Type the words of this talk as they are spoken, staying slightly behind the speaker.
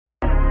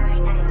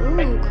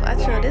FNG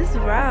Cuatro, this is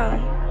raw.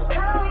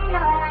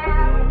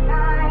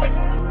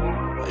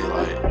 They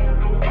like,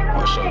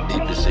 what's your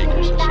deepest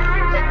secrets and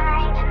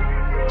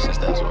shit? Since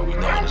that's what we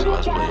doing is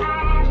let's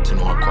play 2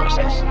 more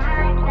questions.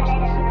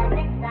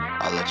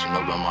 I'll let you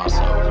know about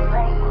myself.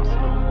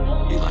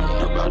 You let me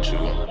know about you.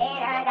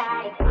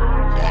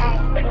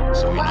 Yeah.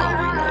 So we know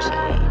who we messing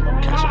with.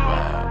 Catch a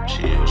vibe,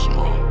 chill,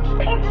 smooth.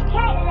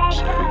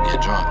 Shit,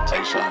 get drunk,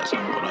 take shots,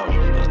 whatever.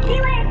 Let's do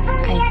it.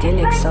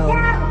 Idyllic soul.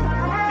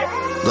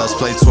 Let's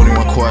play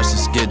 21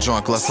 questions, get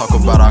drunk, let's talk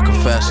about our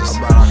confessions.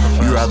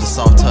 You rather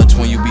soft touch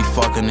when you be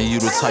fucking and you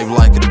the type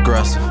like it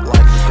aggressive.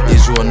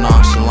 Is you a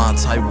nonchalant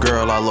type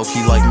girl, I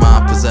low-key like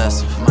mine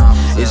possessive?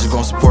 Is you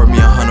gon' support me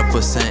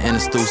 100% in the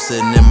stool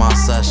sitting in my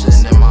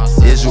sessions?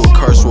 Is you a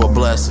curse or a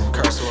blessing?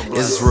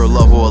 Is this real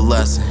love or a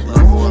lesson?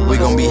 We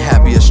gon' be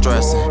happy or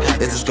stressing?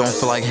 Is this gon'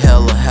 feel like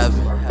hell or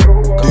heaven?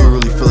 Do you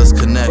really feel this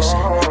connection?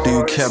 Do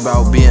you care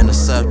about being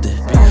accepted?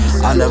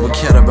 I never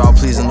cared about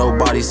pleasing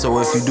nobody, so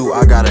if you do,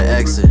 I gotta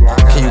exit.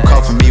 Can you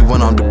comfort me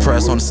when I'm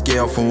depressed? On a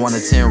scale from 1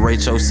 to 10,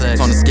 rate your sex.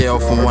 On a scale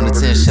from 1 to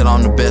 10, shit,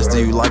 I'm the best.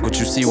 Do you like what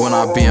you see when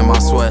I be in my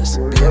sweats?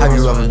 Have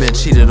you ever been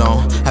cheated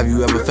on? Have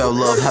you ever felt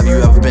love? Have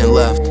you ever been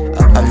left?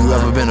 Have you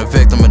ever been a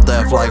victim of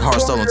death? Like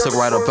heart stolen, took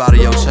right up out of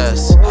your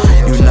chest.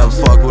 You never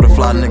fuck with a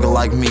fly nigga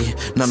like me.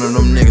 None of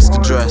them niggas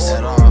could dress.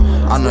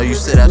 I know you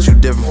say that you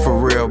different for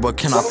real, but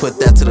can I put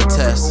that to the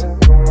test?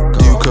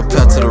 Do you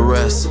compare to the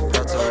rest?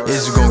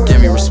 Is you gon'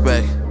 give me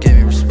respect?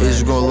 Is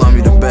you gon' love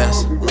me the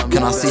best?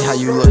 Can I see how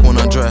you look when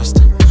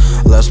undressed?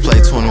 Let's play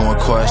 21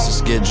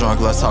 questions, get drunk,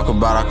 let's talk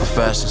about our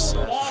confessions.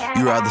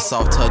 You rather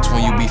soft touch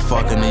when you be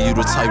fucking and you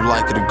the type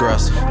like it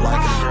aggressive?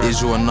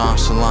 Is you a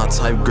nonchalant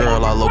type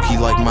girl, I low-key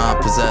like mine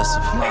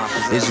possessive?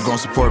 Is you gon'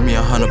 support me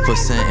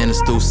 100% in the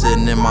stool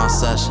sitting in my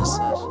sessions?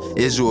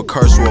 Is you a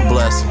curse or a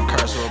blessing?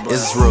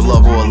 Is this real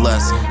love or a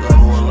lesson?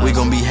 We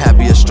gon' be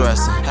happy or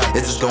stressing?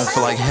 Is this gon'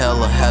 feel like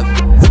hell or heaven?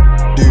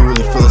 Do you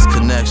really feel this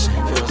connection?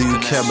 Do you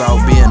care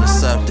about being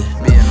accepted?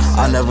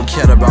 I never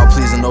cared about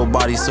pleasing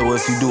nobody, so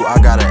if you do, I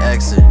gotta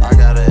exit.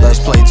 Let's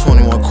play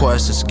 21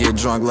 questions, get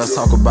drunk, let's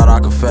talk about our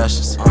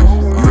confessions.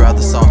 You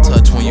rather soft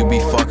touch when you be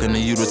fucking and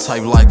you the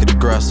type like it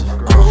aggressive?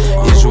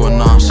 Is you a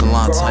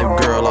nonchalant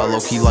type girl, I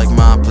low-key like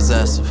mine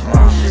possessive?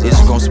 Is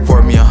you gon'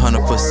 support me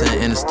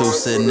 100% in the stool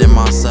sitting in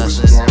my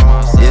sessions?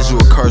 Is you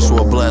a curse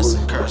or a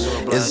blessing?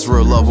 Is this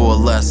real love or a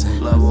lesson?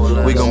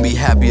 We gon' be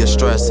happy or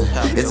stressing?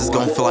 Is this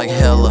gon' feel like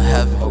hell or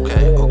heaven?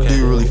 Do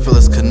you really feel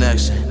this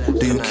connection?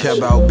 Do you care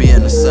about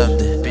being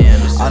accepted?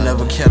 I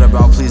never cared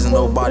about pleasing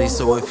nobody,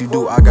 so if you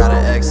do, I gotta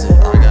exit.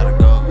 I gotta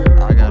go.